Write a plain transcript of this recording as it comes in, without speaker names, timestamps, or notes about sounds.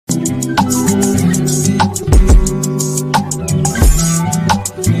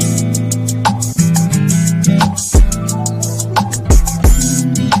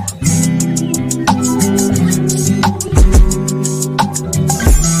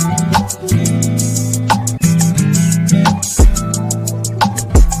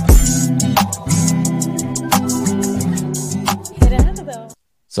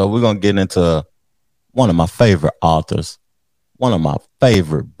So we're gonna get into one of my favorite authors, one of my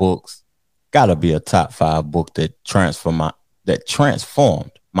favorite books. Gotta be a top 5 book that transformed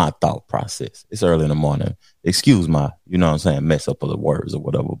my thought process. It's early in the morning. Excuse my, mess up of the words or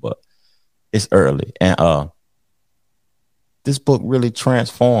whatever, but it's early. And this book really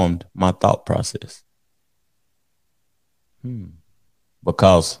transformed my thought process.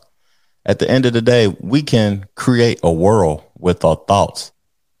 Because at the end of the day, we can create a world with our thoughts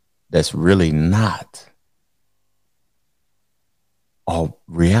that's really not our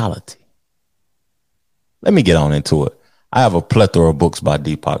reality. Let me get on into it. I have a plethora of books by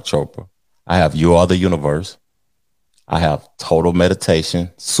Deepak Chopra. I have You Are the Universe. I have Total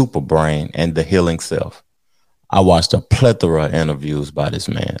Meditation, Super Brain, and The Healing Self. I watched a plethora of interviews by this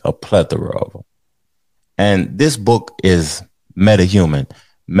man, a plethora of them. And this book is metahuman.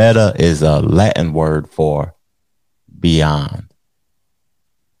 Meta is a Latin word for beyond.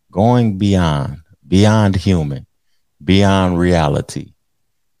 Going beyond human, beyond reality,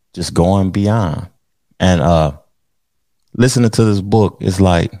 just going beyond. And listening to this book is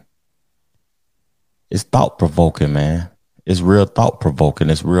like, it's thought-provoking, man. It's real thought-provoking.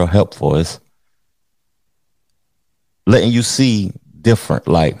 It's real helpful. It's letting you see different.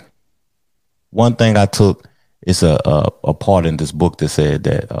 Like, one thing I took is a part in this book that said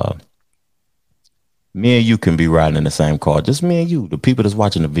that me and you can be riding in the same car. Just me and you, the people that's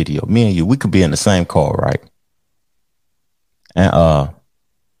watching the video. Me and you, we could be in the same car, right? And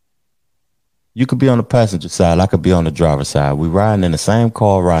you could be on the passenger side. I could be on the driver's side. We riding in the same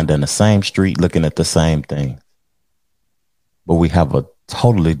car, riding down the same street, looking at the same thing. But we have a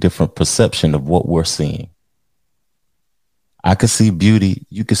totally different perception of what we're seeing. I could see beauty.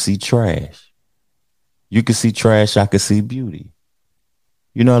 You could see trash. You could see trash. I could see beauty.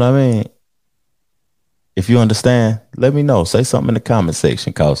 You know what I mean? If you understand, let me know. Say something in the comment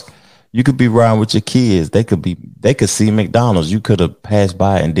section, because you could be riding with your kids. They could see McDonald's. You could have passed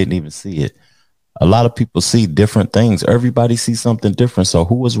by and didn't even see it. A lot of people see different things. Everybody sees something different. So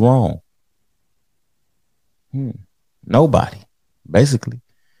who is wrong? Nobody. Basically,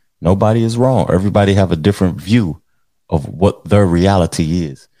 nobody is wrong. Everybody have a different view of what their reality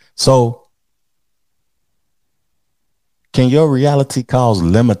is. So can your reality cause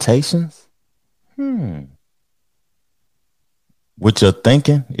limitations? With your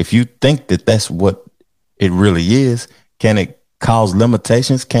thinking, if you think that that's what it really is, can it cause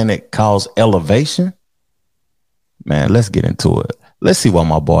limitations? Can it cause elevation? Man, let's get into it. Let's see why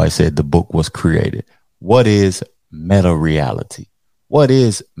my boy said the book was created. What is meta reality? What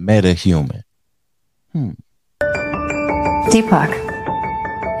is meta human? Deepak,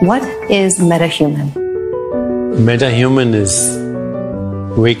 what is meta human? Meta human is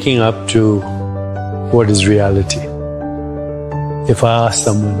waking up to what is reality. If I ask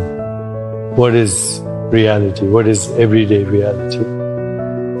someone, what is reality? What is everyday reality?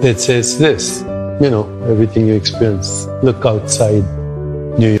 It says this, everything you experience. Look outside,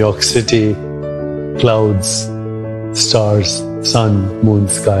 New York City, clouds, stars, sun, moon,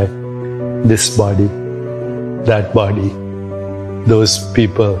 sky, this body, that body, those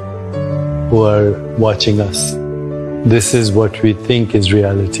people who are watching us. This is what we think is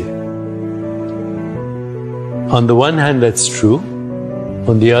reality. On the one hand, that's true.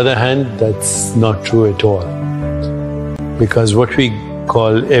 On the other hand, that's not true at all. Because what we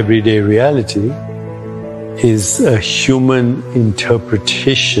call everyday reality is a human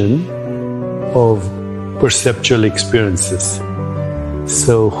interpretation of perceptual experiences.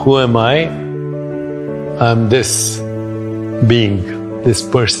 So who am I? I'm this being, this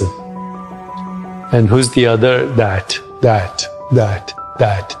person. And who's the other? That.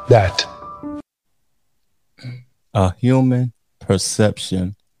 A human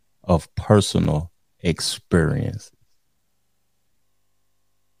perception of personal experience.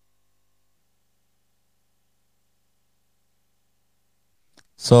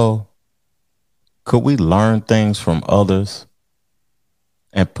 So, could we learn things from others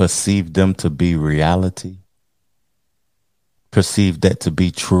and perceive them to be reality? Perceive that to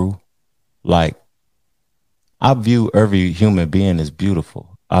be true? Like, I view every human being as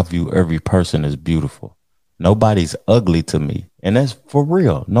beautiful. I view every person as beautiful. Nobody's ugly to me. And that's for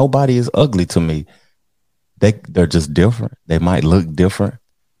real. Nobody is ugly to me. They're just different. They might look different,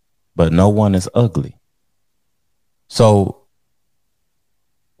 but no one is ugly. So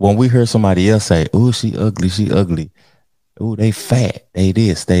when we hear somebody else say, "Ooh, she ugly. Ooh, they fat, they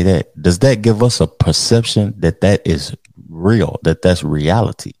this, they that," does that give us a perception that that is real, that that's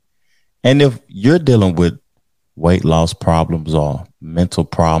reality? And if you're dealing with weight loss problems or mental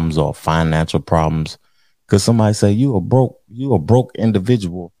problems or financial problems, Because somebody say you a broke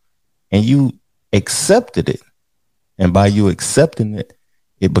individual, and you accepted it. And by you accepting it,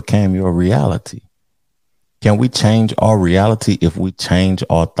 it became your reality. Can we change our reality if we change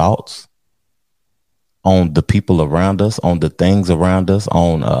our thoughts on the people around us, on the things around us,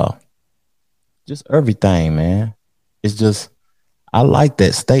 on just everything, man? It's just, I like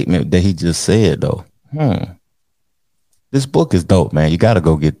that statement that he just said, though. This book is dope, man. You got to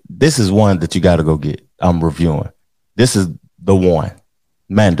go get, this is one that you got to go get. I'm reviewing. This is the one.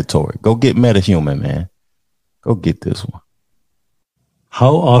 Mandatory. Go get MetaHuman, man. Go get this one.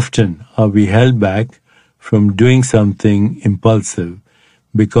 How often are we held back from doing something impulsive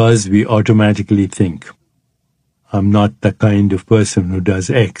because we automatically think, I'm not the kind of person who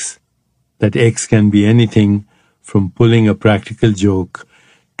does X. That X can be anything from pulling a practical joke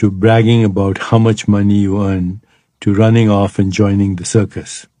to bragging about how much money you earn to running off and joining the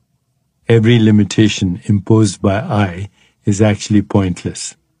circus. Every limitation imposed by I is actually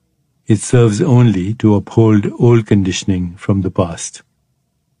pointless. It serves only to uphold old conditioning from the past.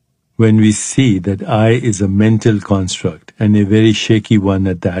 When we see that I is a mental construct, and a very shaky one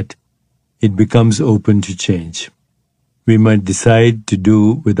at that, it becomes open to change. We might decide to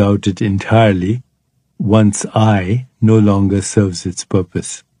do without it entirely once I no longer serves its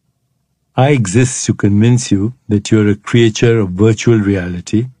purpose. I exist to convince you that you're a creature of virtual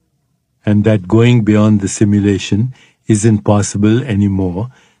reality and that going beyond the simulation isn't possible any more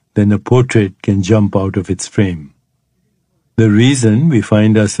than a portrait can jump out of its frame. The reason we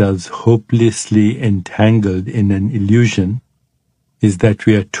find ourselves hopelessly entangled in an illusion is that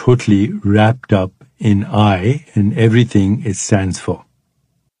we are totally wrapped up in I and everything it stands for.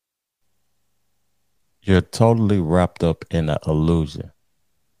 You're totally wrapped up in an illusion.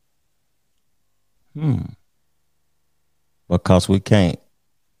 Because we can't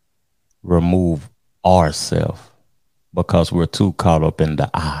remove ourselves because we're too caught up in the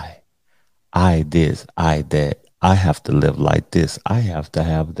I. I this, I that. I have to live like this. I have to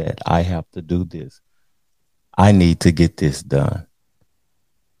have that. I have to do this. I need to get this done.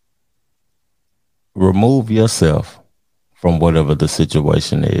 Remove yourself from whatever the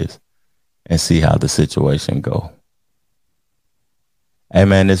situation is and see how the situation go. Hey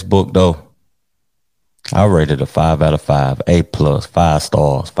man, this book though, I rated a 5 out of 5, A+, 5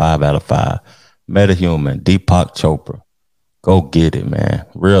 stars, 5 out of 5. MetaHuman, Deepak Chopra. Go get it, man.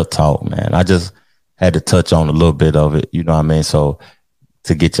 Real talk, man. I just had to touch on a little bit of it, you know what I mean? So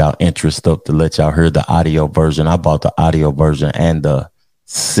to get y'all interest up, to let y'all hear the audio version. I bought the audio version and the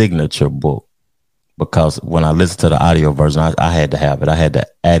signature book because when I listened to the audio version, I had to have it. I had to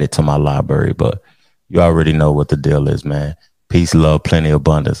add it to my library, but you already know what the deal is, man. Peace, love, plenty,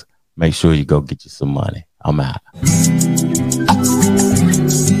 abundance. Make sure you go get you some money. I'm out.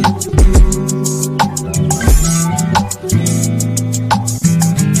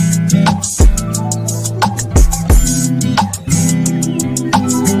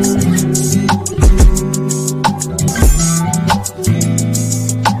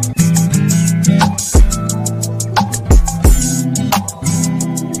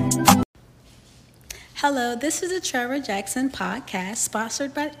 Hello, this is the Trevor Jackson podcast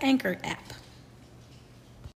sponsored by Anchor app.